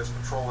 members of his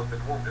patrol had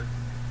been wounded,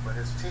 but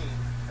his team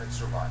had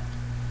survived.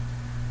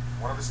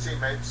 One of his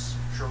teammates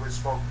surely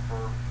spoke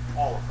for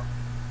all of them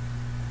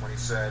when he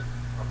said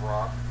of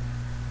Rob,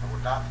 "I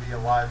would not be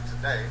alive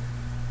today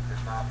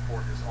if not for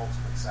his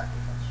ultimate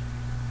sacrifice."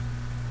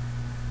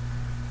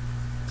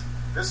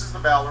 This is the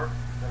valor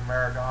that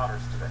America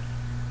honors today.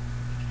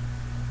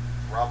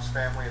 Rob's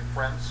family and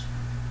friends,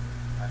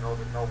 I know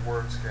that no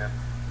words can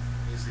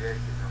ease the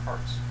ache in your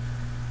hearts.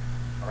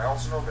 But I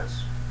also know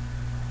this: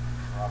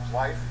 Rob's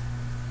life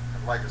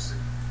and legacy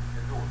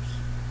endures.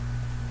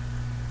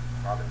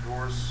 Rob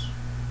endures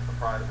in the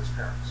pride of his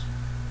parents.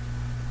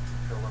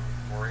 Phil and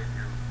Maureen,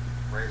 you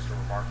raised a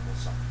remarkable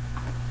son.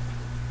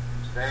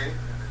 Today,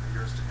 and in the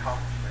years to come,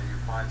 may you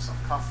find some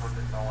comfort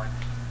in knowing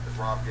that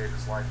Rob gave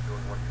his life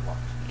doing what he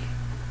loved,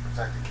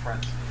 protecting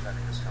friends and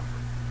defending his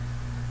country.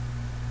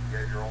 You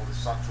gave your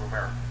oldest son to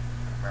America,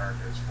 and America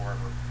is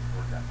forever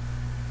your debt.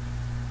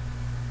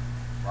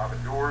 Rob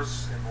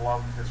endures in the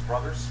love of his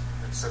brothers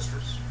and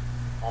sisters,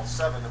 all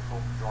 7 of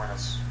whom join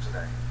us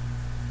today.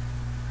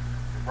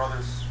 Your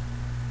brothers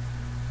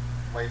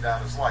laid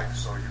down his life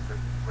so you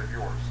could live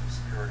yours in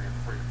security and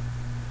freedom.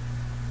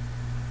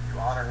 You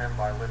honor him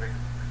by living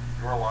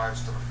your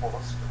lives to the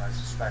fullest, and I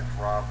suspect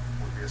Rob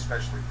would be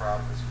especially proud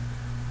of his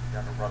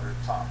younger brother,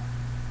 Tom,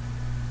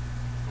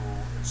 who,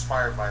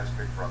 inspired by his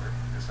big brother,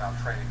 is now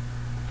training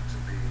to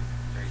be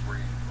a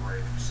Green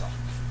Beret himself.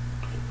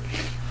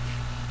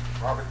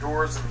 Rob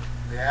endures in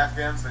the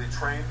Afghans that he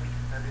trained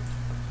and he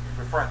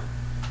befriended.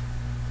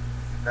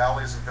 In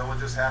valleys and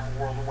villages half a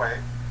world away,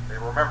 they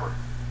remembered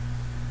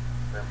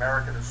the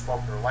American who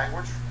spoke their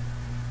language,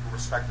 who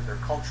respected their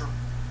culture,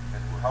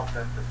 and who helped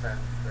them defend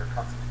their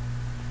country.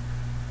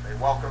 They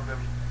welcomed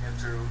him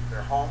into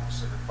their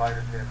homes and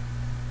invited him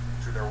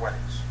to their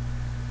weddings.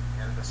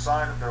 And in a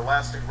sign of their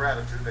lasting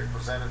gratitude, they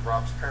presented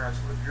Rob's parents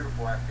with a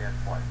beautiful Afghan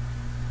flag.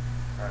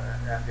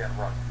 Afghan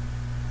run,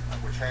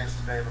 which hangs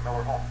today in the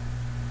Miller home,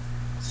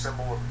 a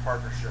symbol of the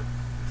partnership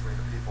between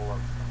the people of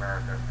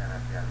America and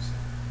Afghanistan.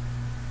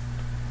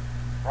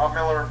 Rob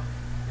Miller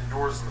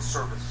endures in the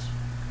service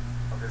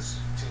of his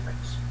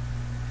teammates,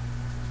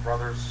 his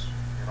brothers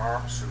in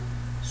arms who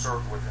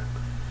served with him,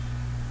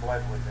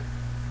 bled with him,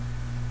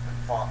 and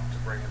fought to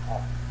bring him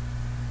home.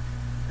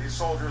 These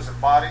soldiers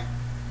embody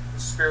the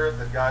spirit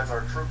that guides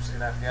our troops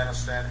in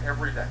Afghanistan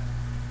every day.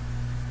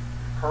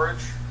 The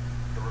courage,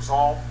 the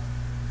resolve,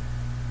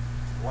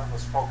 the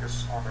relentless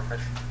focus on their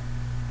mission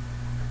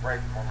to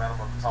break the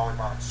momentum of the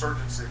Taliban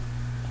insurgency,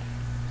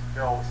 to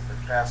build the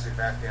capacity of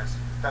Afghans to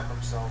defend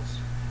themselves,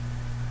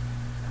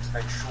 and to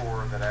make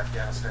sure that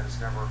Afghanistan is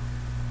never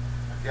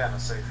again a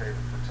safe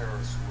haven for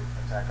terrorists who would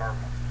attack our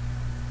country.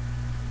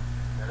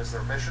 That is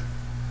their mission.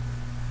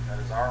 That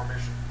is our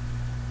mission.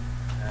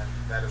 And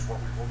that is what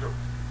we will do.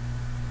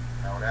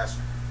 And I would ask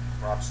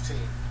Rob's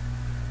team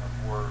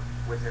who were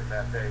with him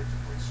that day to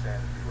please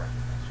stand and be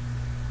recognized.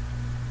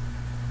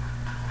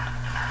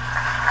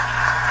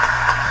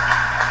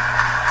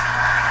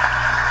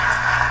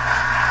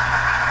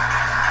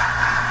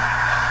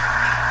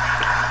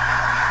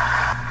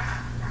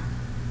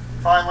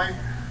 Finally,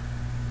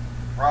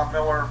 Rob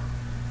Miller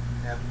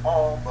and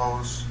all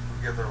those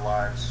who give their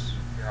lives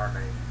in our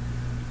name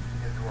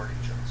endured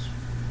each of us.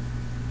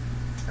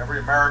 Every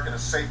American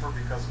is safer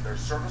because of their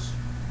service,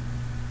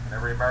 and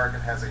every American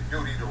has a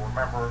duty to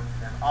remember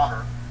and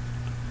honor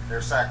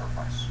their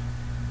sacrifice.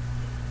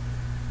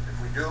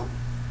 If we do,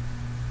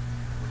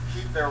 if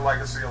we keep their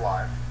legacy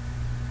alive,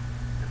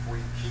 if we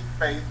keep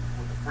faith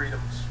with the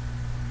freedoms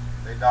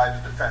they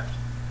died to defend,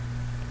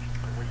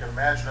 then we can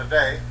imagine a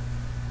day,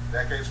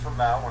 decades from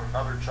now, when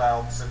another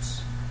child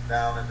sits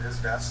down at his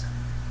desk,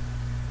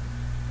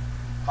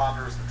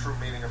 ponders the true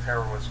meaning of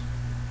heroism,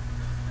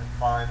 and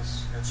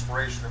finds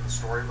inspiration in the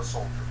story of a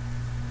soldier,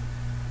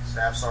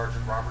 Staff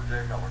Sergeant Robert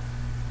J. Miller,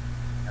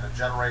 and a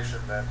generation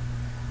that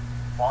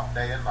fought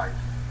day and night,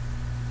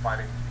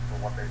 fighting for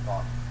what they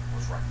thought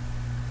was right.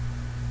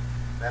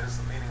 That is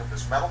the meaning of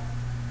this medal.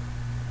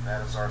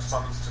 That is our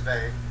summons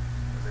today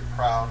as a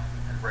proud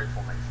and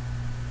grateful nation.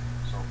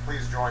 So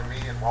please join me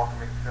in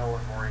welcoming Phil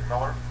and Maureen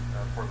Miller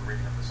for the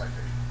reading of the citation.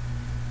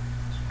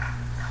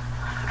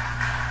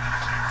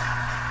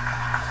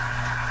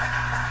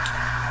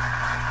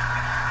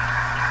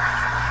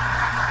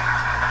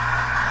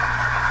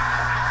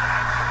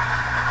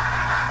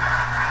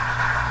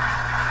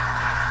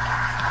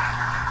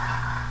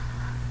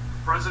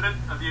 President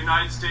of the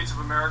United States of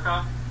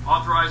America,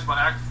 authorized by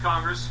Act of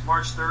Congress,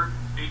 March 3rd,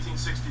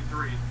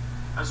 1863,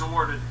 as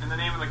awarded in the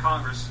name of the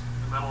Congress,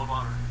 the Medal of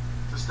Honor,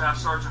 to Staff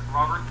Sergeant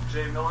Robert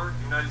J. Miller,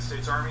 United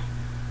States Army,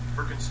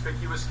 for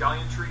conspicuous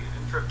gallantry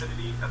and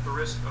intrepidity at the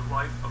risk of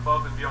life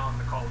above and beyond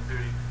the call of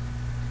duty.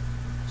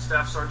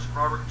 Staff Sergeant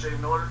Robert J.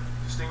 Miller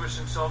distinguished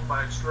himself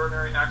by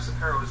extraordinary acts of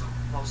heroism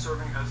while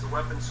serving as the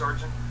Weapons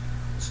Sergeant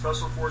in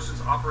Special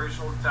Forces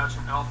Operational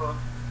Detachment Alpha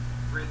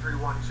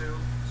 3312,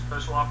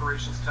 Special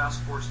Operations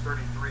Task Force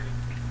 33,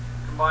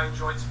 Combined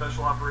Joint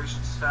Special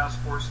Operations Task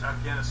Force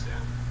Afghanistan,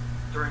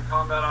 during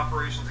combat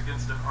operations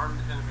against an armed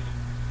enemy,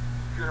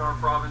 Kunar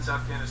Province,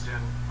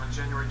 Afghanistan, on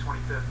January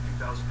 25,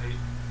 2008.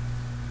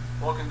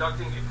 While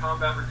conducting a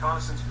combat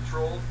reconnaissance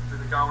patrol through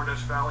the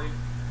Garwadesh Valley,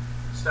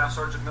 Staff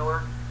Sergeant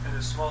Miller and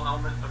his small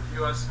element of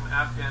U.S. and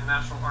Afghan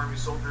National Army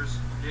soldiers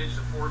engaged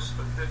a force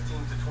of 15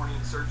 to 20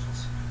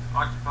 insurgents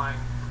occupying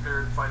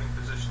prepared fighting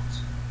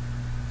positions.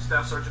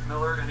 Staff Sergeant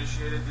Miller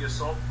initiated the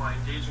assault by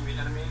engaging the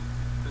enemy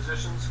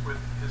positions with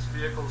his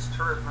vehicle's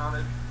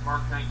turret-mounted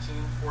Mark 19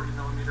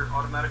 40mm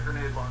automatic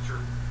grenade launcher,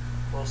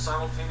 while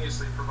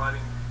simultaneously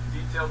providing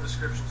detailed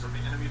descriptions of the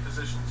enemy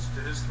positions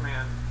to his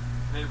command,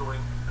 enabling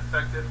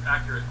effective,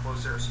 accurate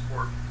close air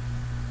support.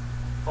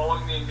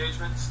 Following the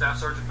engagement, Staff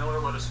Sergeant Miller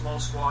led a small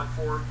squad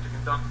forward to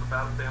conduct the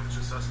battle damage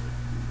assessment.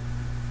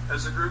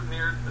 As the group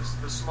neared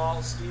the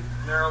small, steep,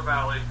 narrow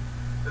valley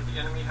that the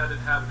enemy had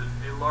inhabited,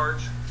 a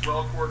large,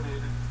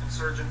 well-coordinated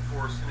insurgent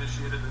force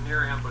initiated a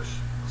near ambush,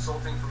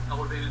 assaulting from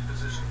elevated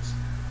positions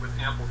with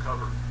ample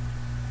cover.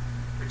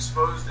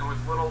 Exposed and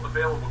with little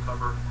available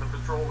cover, the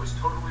patrol was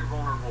totally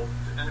vulnerable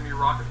to enemy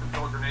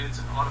rocket-propelled grenades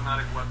and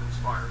automatic weapons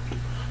fire.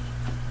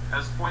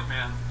 As point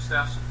man,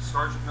 Staff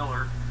Sergeant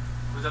Miller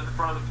was at the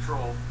front of the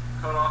patrol,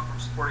 cut off from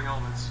supporting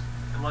elements,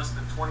 and less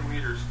than 20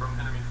 meters from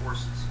enemy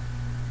forces.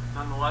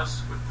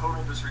 Nonetheless, with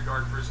total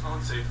disregard for his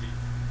own safety,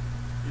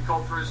 he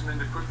called for his men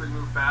to quickly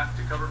move back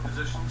to cover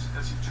positions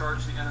as he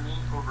charged the enemy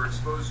over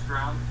exposed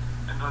ground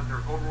and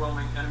under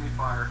overwhelming enemy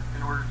fire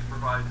in order to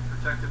provide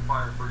protective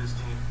fire for his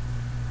team.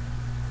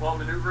 While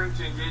maneuvering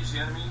to engage the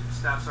enemy,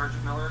 Staff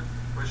Sergeant Miller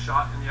was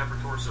shot in the upper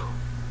torso.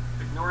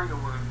 Ignoring the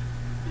wound,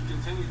 he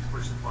continued to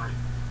push the fight,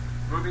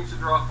 moving to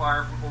draw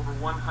fire from over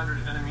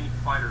 100 enemy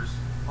fighters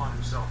upon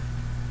himself.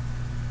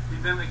 He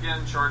then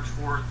again charged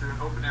forward through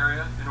an open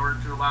area in order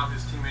to allow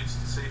his teammates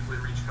to safely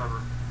reach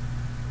cover.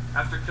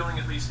 After killing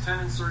at least 10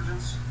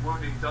 insurgents,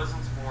 wounding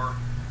dozens more,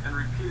 and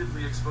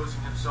repeatedly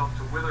exposing himself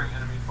to withering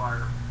enemy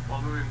fire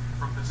while moving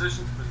from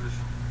position to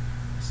position,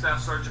 Staff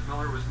Sergeant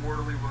Miller was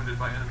mortally wounded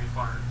by enemy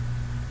fire.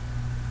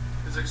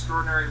 His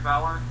extraordinary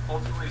valor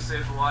ultimately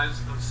saved the lives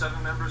of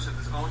 7 members of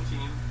his own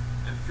team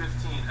and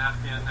 15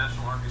 Afghan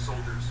National Army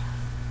soldiers.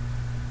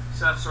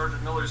 Staff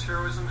Sergeant Miller's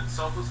heroism and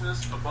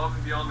selflessness above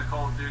and beyond the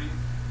call of duty,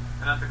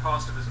 and at the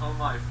cost of his own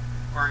life,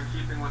 are in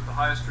keeping with the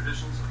highest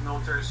traditions of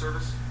military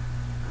service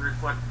and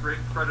reflect great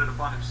credit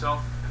upon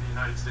himself and the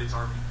United States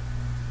Army.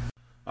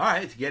 All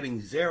right, it's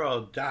getting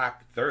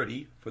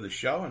 0:30 for the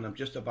show, and I'm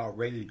just about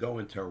ready to go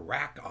into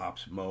rack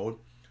ops mode.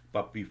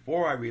 But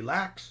before I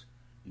relax,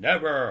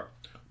 never.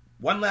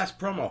 One last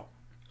promo.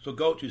 So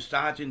go to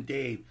Sergeant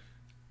Dave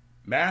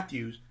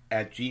Matthews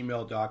at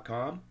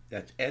gmail.com.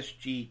 That's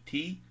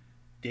SGT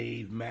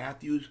Dave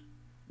Matthews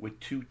with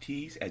 2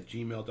 T's at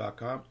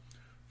gmail.com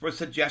for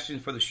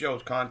suggestions for the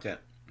show's content.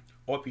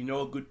 Or if you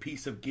know a good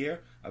piece of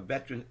gear, a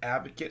veteran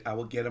advocate, I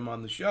will get him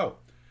on the show.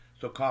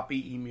 So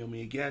email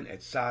me again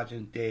at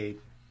sergeantdavematthews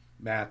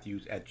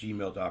at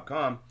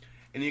gmail.com.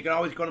 And you can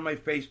always go to my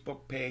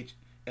Facebook page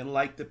and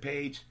like the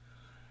page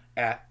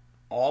at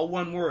all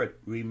one word,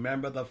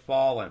 Remember the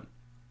Fallen.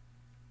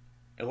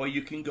 Or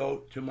you can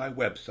go to my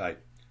website,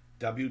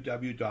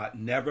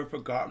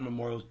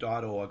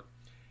 www.neverforgottenmemorials.org.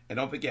 And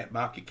don't forget,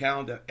 mark your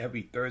calendar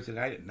every Thursday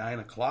night at 9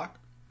 o'clock.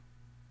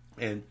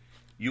 And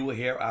you will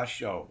hear our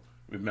show,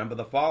 Remember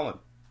the Fallen.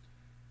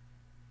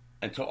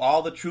 Until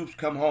all the troops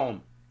come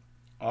home.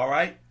 All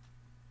right?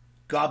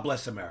 God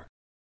bless America.